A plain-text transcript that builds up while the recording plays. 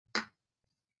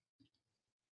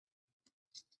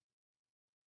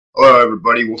Hello,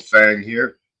 everybody. Wolfang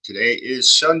here. Today is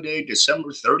Sunday, December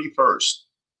 31st,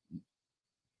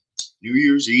 New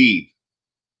Year's Eve.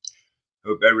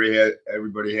 Hope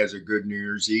everybody has a good New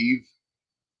Year's Eve.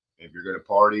 If you're going to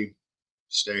party,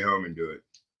 stay home and do it.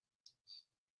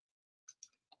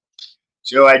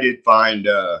 So, I did find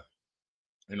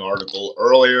an article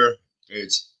earlier.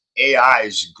 It's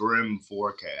AI's grim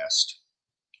forecast.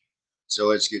 So,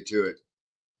 let's get to it.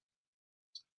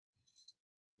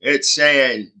 It's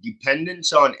saying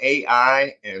dependence on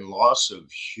AI and loss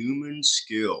of human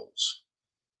skills.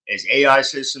 As AI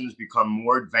systems become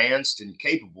more advanced and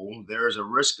capable, there is a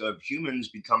risk of humans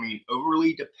becoming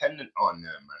overly dependent on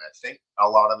them. And I think a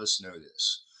lot of us know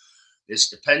this. This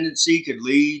dependency could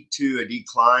lead to a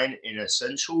decline in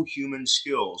essential human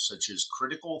skills such as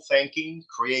critical thinking,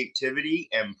 creativity,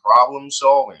 and problem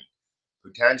solving,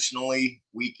 potentially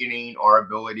weakening our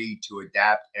ability to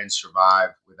adapt and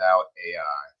survive without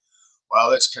AI.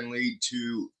 While this can lead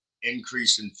to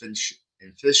increased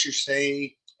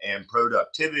efficiency and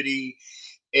productivity,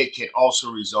 it can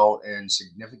also result in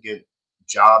significant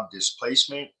job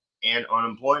displacement and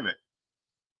unemployment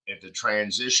if the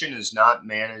transition is not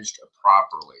managed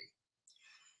properly.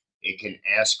 It can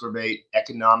exacerbate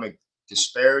economic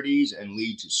disparities and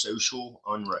lead to social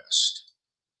unrest.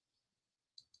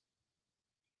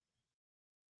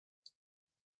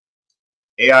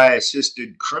 AI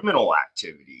assisted criminal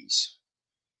activities.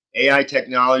 AI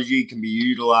technology can be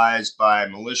utilized by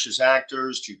malicious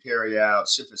actors to carry out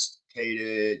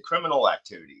sophisticated criminal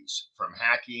activities, from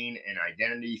hacking and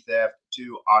identity theft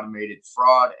to automated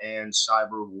fraud and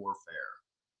cyber warfare.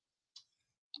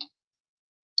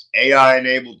 AI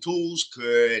enabled tools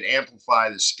could amplify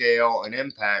the scale and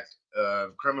impact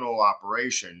of criminal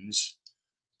operations,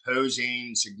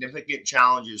 posing significant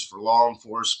challenges for law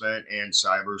enforcement and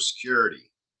cybersecurity.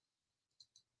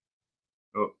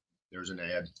 Oh, there's an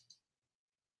ad.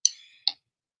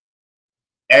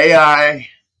 AI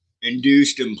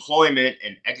induced employment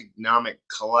and economic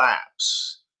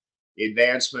collapse. The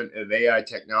advancement of AI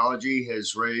technology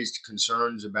has raised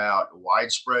concerns about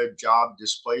widespread job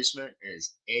displacement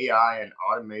as AI and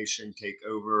automation take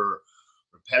over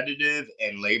repetitive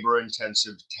and labor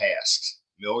intensive tasks.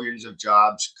 Millions of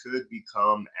jobs could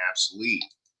become obsolete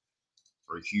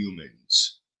for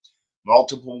humans.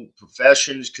 Multiple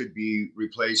professions could be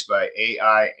replaced by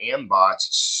AI and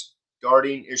bots,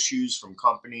 starting issues from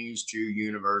companies to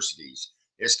universities.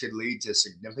 This could lead to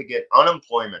significant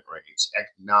unemployment rates,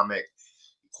 economic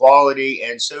equality,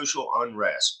 and social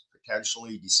unrest,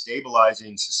 potentially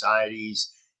destabilizing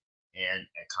societies and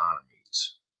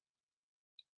economies.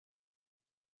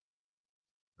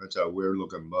 That's a weird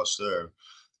looking bus there.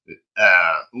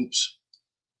 Oops.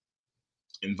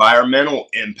 Environmental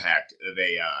impact of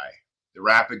AI. The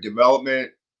rapid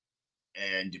development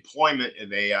and deployment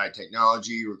of AI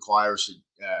technology requires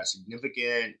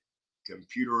significant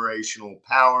computational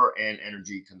power and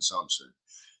energy consumption.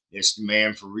 This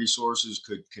demand for resources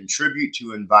could contribute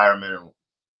to environmental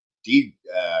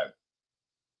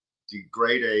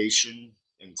degradation,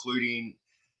 including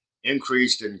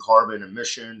increased in carbon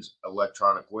emissions,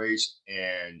 electronic waste,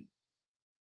 and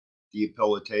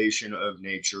debilitation of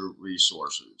nature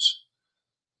resources.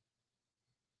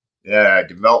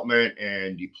 Development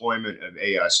and deployment of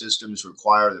AI systems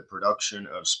require the production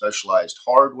of specialized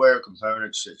hardware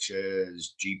components such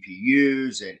as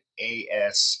GPUs and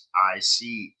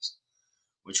ASICs,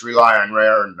 which rely on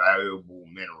rare and valuable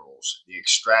minerals. The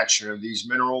extraction of these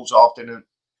minerals often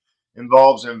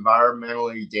involves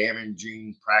environmentally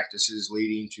damaging practices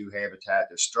leading to habitat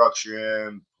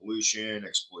destruction, pollution,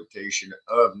 exploitation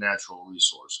of natural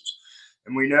resources.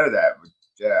 And we know that. We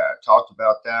talked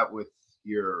about that with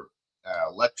your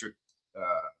electric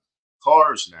uh,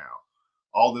 cars now.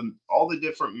 All the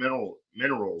different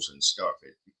minerals and stuff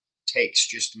it takes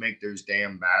just to make those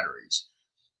damn batteries.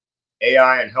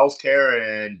 AI and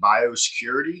healthcare and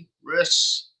biosecurity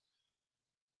risks.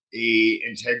 The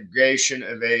integration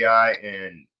of AI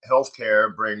and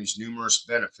healthcare brings numerous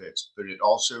benefits, but it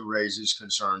also raises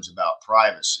concerns about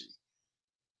privacy,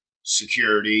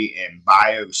 security, and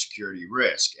biosecurity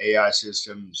risk. AI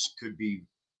systems could be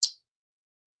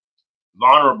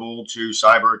vulnerable to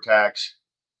cyber attacks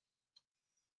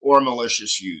or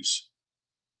malicious use,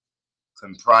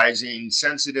 comprising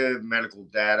sensitive medical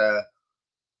data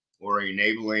or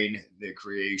enabling the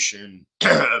creation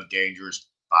of dangerous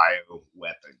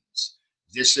bioweapons.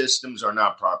 If these systems are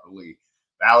not properly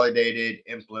validated,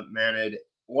 implemented,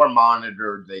 or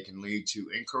monitored, they can lead to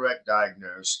incorrect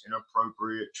diagnosis,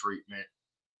 inappropriate treatment,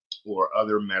 or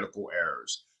other medical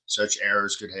errors. Such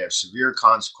errors could have severe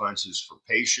consequences for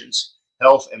patients'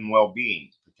 health and well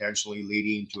being, potentially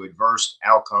leading to adverse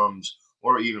outcomes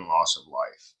or even loss of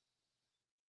life.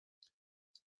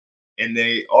 And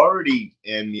they already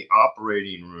in the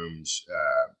operating rooms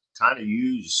kind of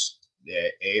use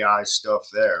the AI stuff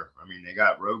there. I mean, they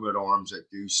got robot arms that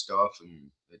do stuff, and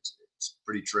it's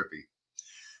pretty trippy.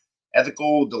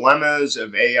 Ethical dilemmas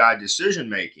of AI decision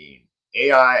making.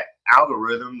 AI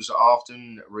algorithms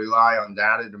often rely on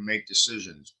data to make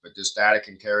decisions, but this data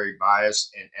can carry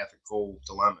bias and ethical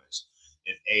dilemmas.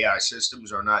 If AI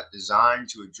systems are not designed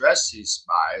to address these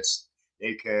bias,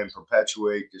 they can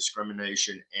perpetuate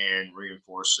discrimination and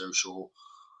reinforce social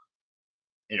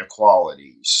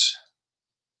inequalities.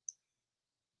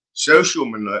 Social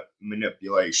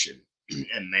manipulation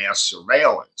and mass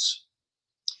surveillance.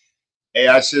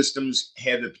 AI systems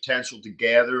have the potential to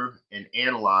gather and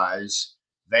analyze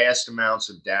vast amounts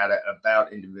of data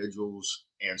about individuals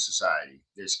and society.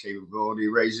 This capability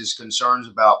raises concerns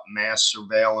about mass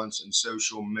surveillance and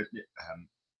social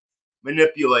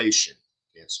manipulation.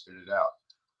 Can't spit it out.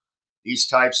 These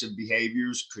types of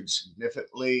behaviors could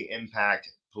significantly impact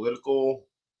political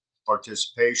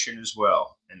participation as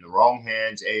well. In the wrong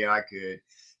hands, AI could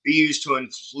be used to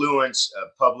influence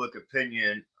public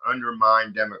opinion,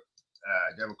 undermine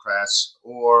Democrats,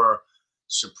 or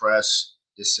suppress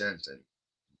dissenting.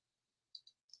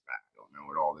 I don't know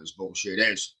what all this bullshit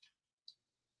is.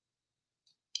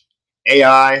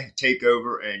 AI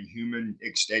takeover and human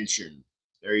extinction.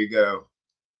 There you go.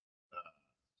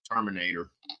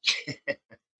 Terminator.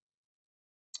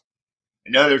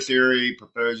 Another theory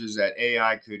proposes that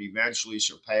AI could eventually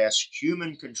surpass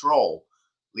human control,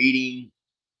 leading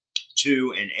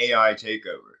to an AI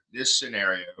takeover. This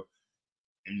scenario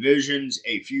envisions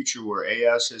a future where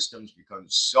AI systems become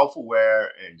self-aware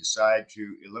and decide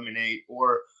to eliminate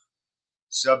or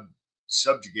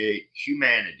subjugate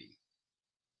humanity.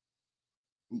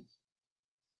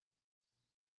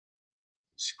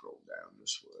 Scroll down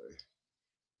this way.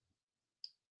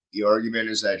 The argument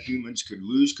is that humans could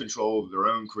lose control of their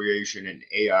own creation and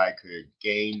AI could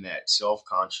gain that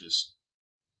self-conscious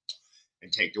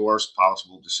and take the worst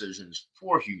possible decisions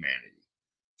for humanity.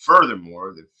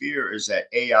 Furthermore, the fear is that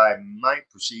AI might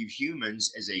perceive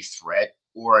humans as a threat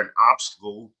or an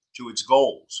obstacle to its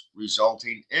goals,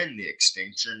 resulting in the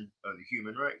extinction of the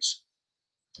human race.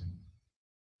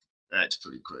 That's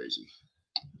pretty crazy.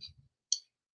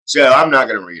 So I'm not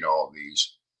going to read all of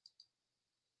these.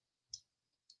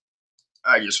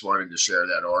 I just wanted to share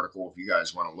that article. If you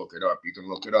guys want to look it up, you can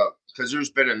look it up because there's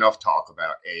been enough talk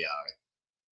about AI.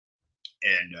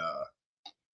 And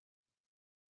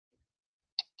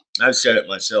I've said it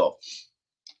myself.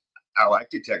 I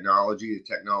like the technology. The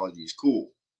technology is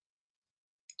cool.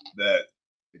 But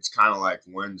it's kind of like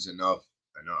when's enough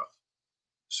enough?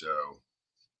 So,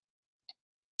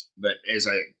 but as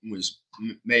I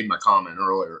made my comment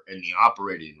earlier, in the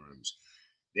operating rooms,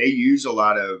 they use a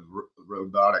lot of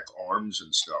robotic arms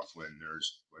and stuff when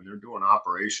they're doing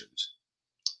operations.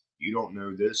 You don't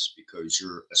know this because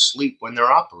you're asleep when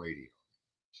they're operating.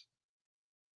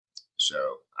 So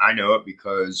I know it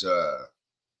because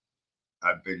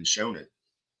I've been shown it.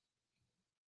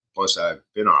 Plus, I've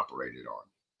been operated on.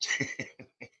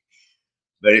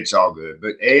 But it's all good.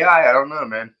 But AI, I don't know,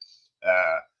 man.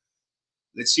 Uh,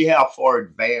 let's see how far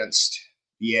advanced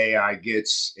the AI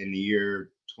gets in the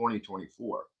year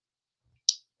 2024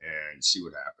 and see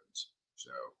what happens.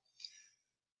 So,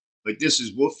 but this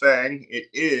is Wolfang. It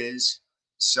is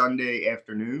Sunday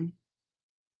afternoon,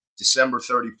 December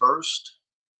 31st.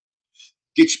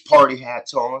 Get your party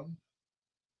hats on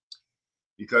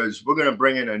because we're going to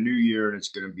bring in a new year and it's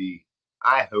going to be,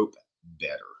 I hope,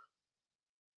 better.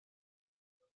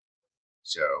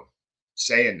 So,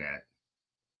 saying that,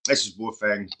 this is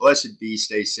Wolfang. Blessed be,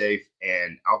 stay safe,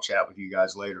 and I'll chat with you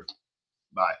guys later.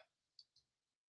 Bye.